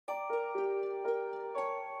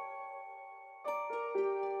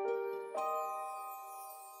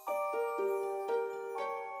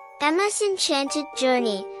Emma's Enchanted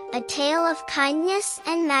Journey, a tale of kindness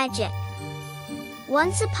and magic.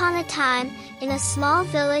 Once upon a time, in a small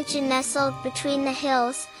village nestled between the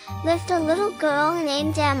hills, lived a little girl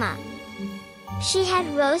named Emma. She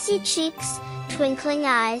had rosy cheeks, twinkling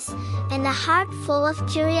eyes, and a heart full of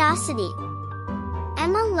curiosity.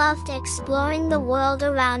 Emma loved exploring the world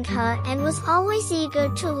around her and was always eager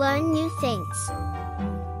to learn new things.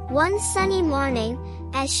 One sunny morning,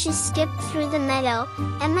 as she skipped through the meadow,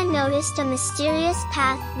 Emma noticed a mysterious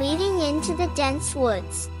path leading into the dense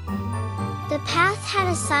woods. The path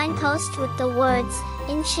had a signpost with the words,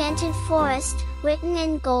 "Enchanted Forest," written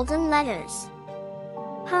in golden letters.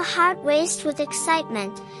 Her heart raced with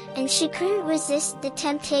excitement, and she couldn't resist the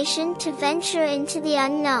temptation to venture into the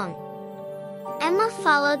unknown. Emma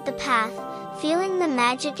followed the path, feeling the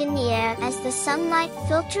magic in the air as the sunlight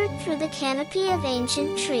filtered through the canopy of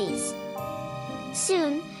ancient trees.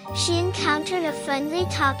 Soon, she encountered a friendly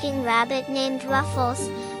talking rabbit named Ruffles,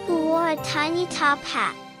 who wore a tiny top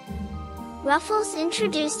hat. Ruffles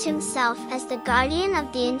introduced himself as the guardian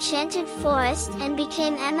of the Enchanted Forest and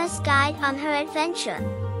became Emma's guide on her adventure.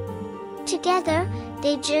 Together,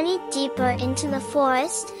 they journeyed deeper into the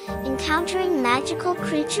forest, encountering magical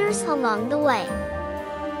creatures along the way.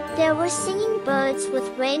 There were singing birds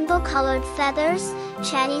with rainbow-colored feathers,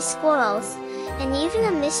 chatty squirrels, and even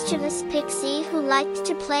a mischievous pixie who liked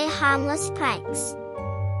to play harmless pranks.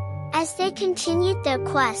 As they continued their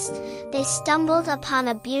quest, they stumbled upon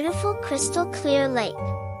a beautiful crystal-clear lake.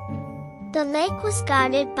 The lake was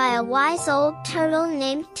guarded by a wise old turtle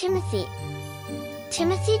named Timothy.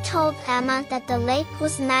 Timothy told Emma that the lake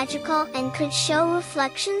was magical and could show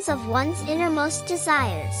reflections of one's innermost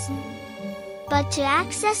desires. But to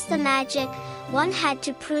access the magic, one had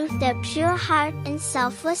to prove their pure heart and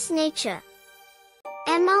selfless nature.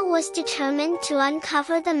 Emma was determined to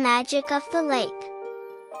uncover the magic of the lake.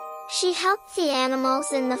 She helped the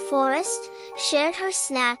animals in the forest, shared her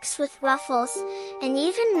snacks with Ruffles, and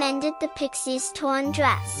even mended the pixie's torn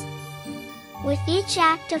dress. With each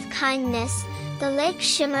act of kindness, the lake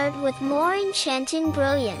shimmered with more enchanting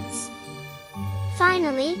brilliance.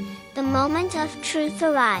 Finally, the moment of truth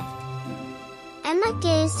arrived. Emma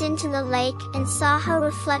gazed into the lake and saw her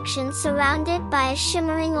reflection surrounded by a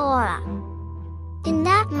shimmering aura. In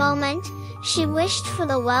that moment, she wished for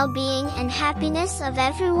the well-being and happiness of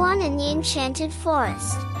everyone in the Enchanted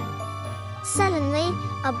Forest. Suddenly,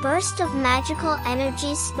 a burst of magical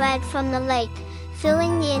energy spread from the lake,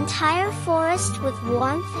 filling the entire forest with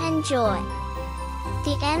warmth and joy.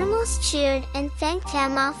 The animals cheered and thanked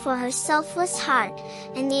Emma for her selfless heart,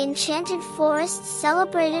 and the Enchanted Forest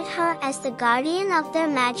celebrated her as the guardian of their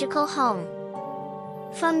magical home.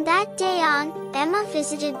 From that day on, Emma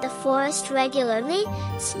visited the forest regularly,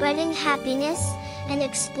 spreading happiness, and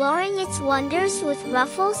exploring its wonders with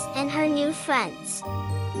Ruffles and her new friends.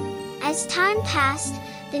 As time passed,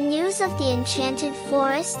 the news of the Enchanted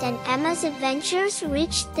Forest and Emma's adventures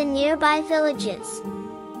reached the nearby villages.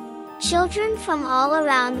 Children from all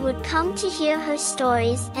around would come to hear her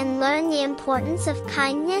stories and learn the importance of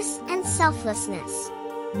kindness and selflessness.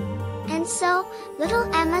 And so, little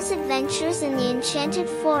Emma's adventures in the Enchanted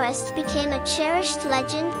Forest became a cherished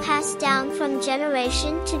legend passed down from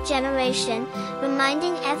generation to generation,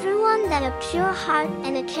 reminding everyone that a pure heart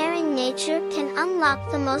and a caring nature can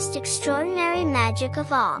unlock the most extraordinary magic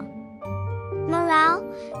of all. Morale: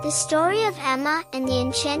 the story of Emma and the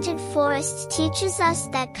Enchanted Forest teaches us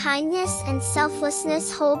that kindness and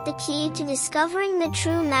selflessness hold the key to discovering the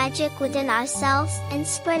true magic within ourselves and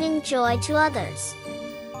spreading joy to others.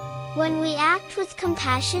 When we act with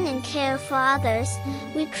compassion and care for others,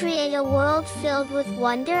 we create a world filled with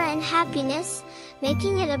wonder and happiness,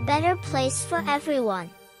 making it a better place for everyone.